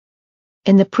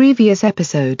In the previous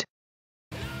episode.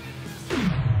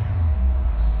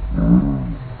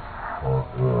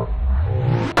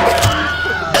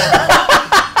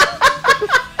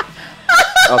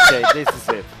 Okay, this is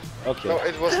it. Okay. No,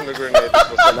 it wasn't a grenade. It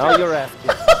was a Now you're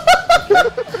asking.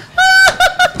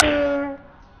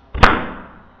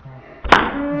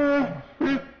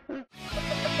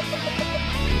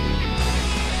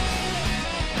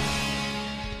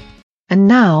 And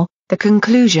now, the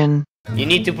conclusion. You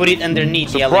need to put it underneath.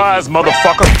 Surprise,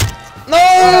 motherfucker!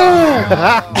 No!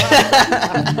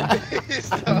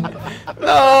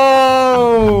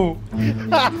 No!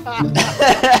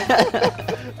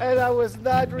 And I was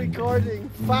not recording.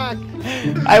 Fuck.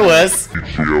 I was.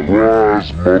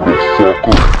 Surprise,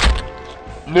 motherfucker!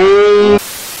 No!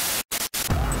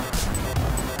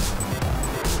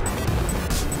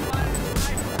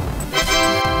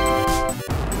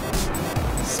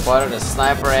 Spotted a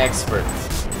sniper expert.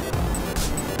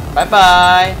 Bye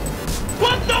bye.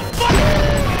 What the fuck?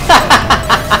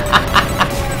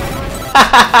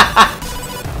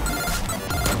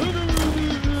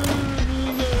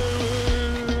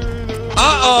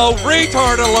 Uh-oh,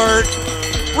 retard alert!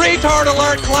 Retard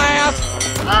alert, class!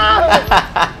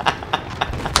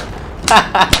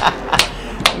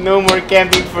 No more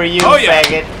camping for you, Oh, yeah.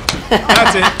 faggot.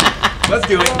 That's it. Let's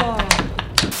do it.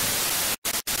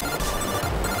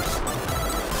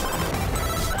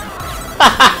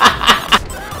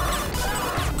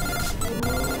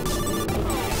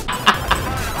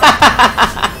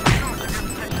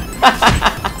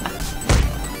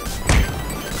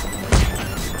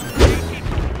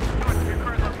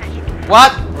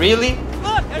 What? Really?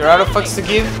 You're out of fucks to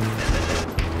give?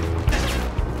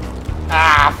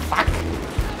 Ah, fuck.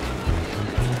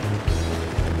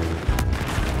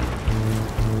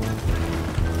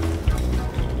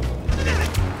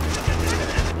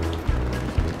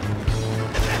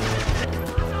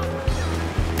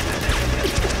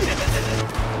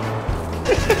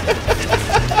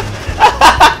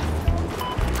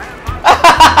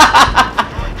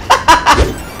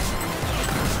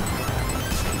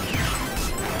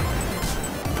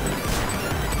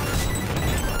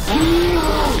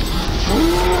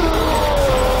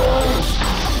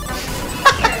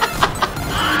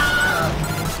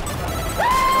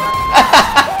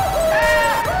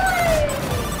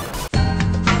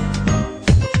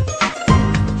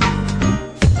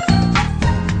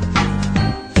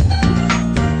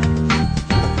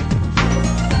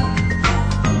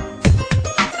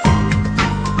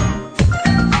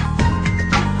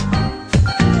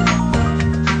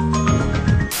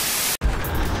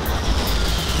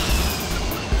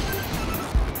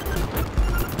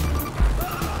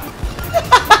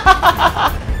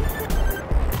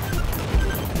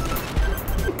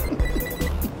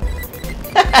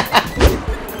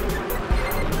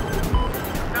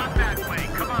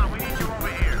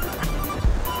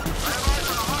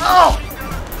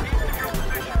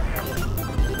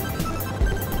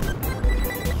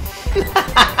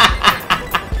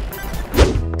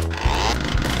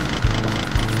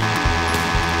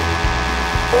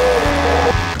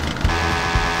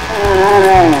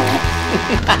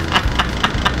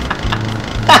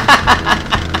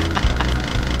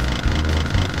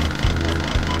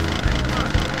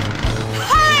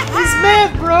 He's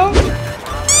mad, bro.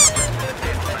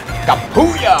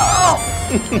 Kapuya!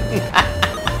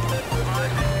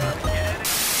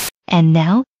 And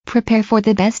now, prepare for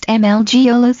the best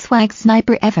MLG swag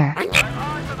sniper ever.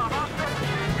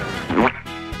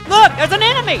 Look, there's an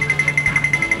enemy!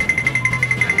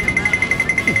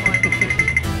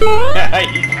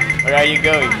 Where are you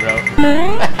going, bro?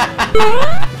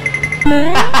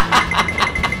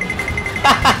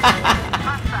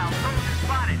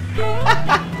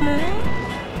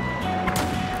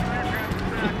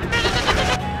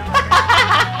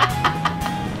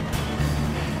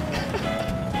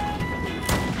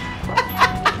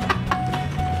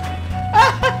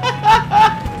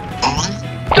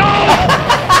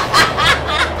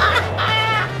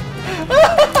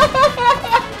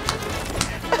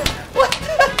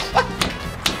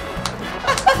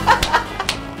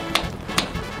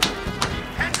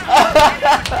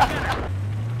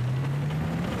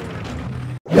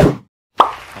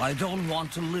 I don't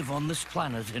want to live on this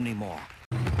planet anymore.